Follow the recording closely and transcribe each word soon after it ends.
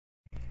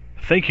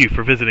Thank you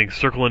for visiting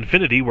Circle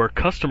Infinity, where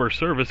customer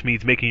service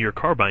means making your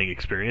car buying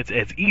experience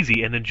as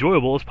easy and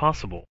enjoyable as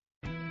possible.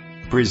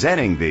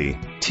 Presenting the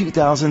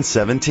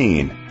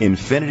 2017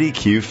 INFINITI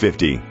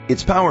Q50.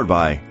 It's powered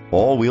by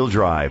all-wheel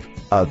drive,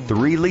 a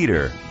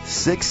 3-liter,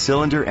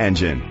 6-cylinder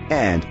engine,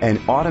 and an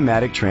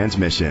automatic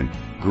transmission.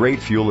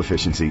 Great fuel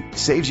efficiency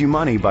saves you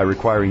money by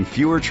requiring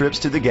fewer trips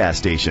to the gas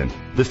station.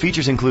 The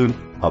features include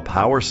a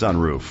power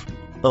sunroof,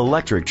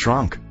 electric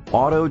trunk,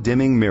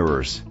 auto-dimming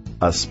mirrors,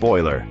 a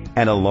spoiler,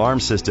 an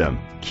alarm system,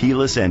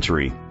 keyless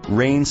entry,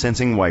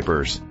 rain-sensing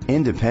wipers,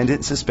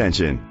 independent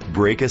suspension,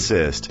 brake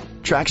assist,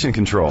 traction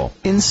control.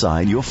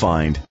 Inside you'll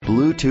find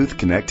Bluetooth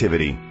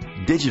connectivity,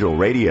 digital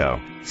radio,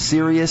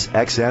 Sirius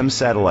XM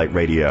satellite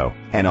radio,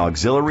 and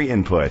auxiliary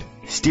input,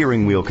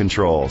 steering wheel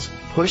controls,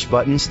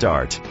 push-button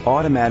start,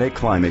 automatic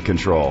climate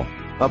control,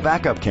 a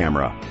backup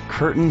camera,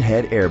 curtain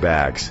head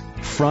airbags,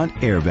 front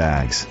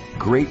airbags.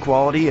 Great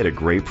quality at a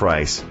great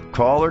price.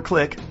 Call or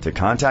click to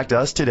contact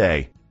us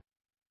today.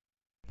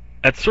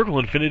 At Circle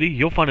Infinity,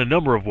 you'll find a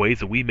number of ways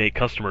that we make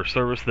customer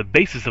service the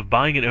basis of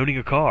buying and owning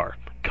a car.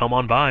 Come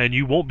on by and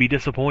you won't be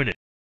disappointed.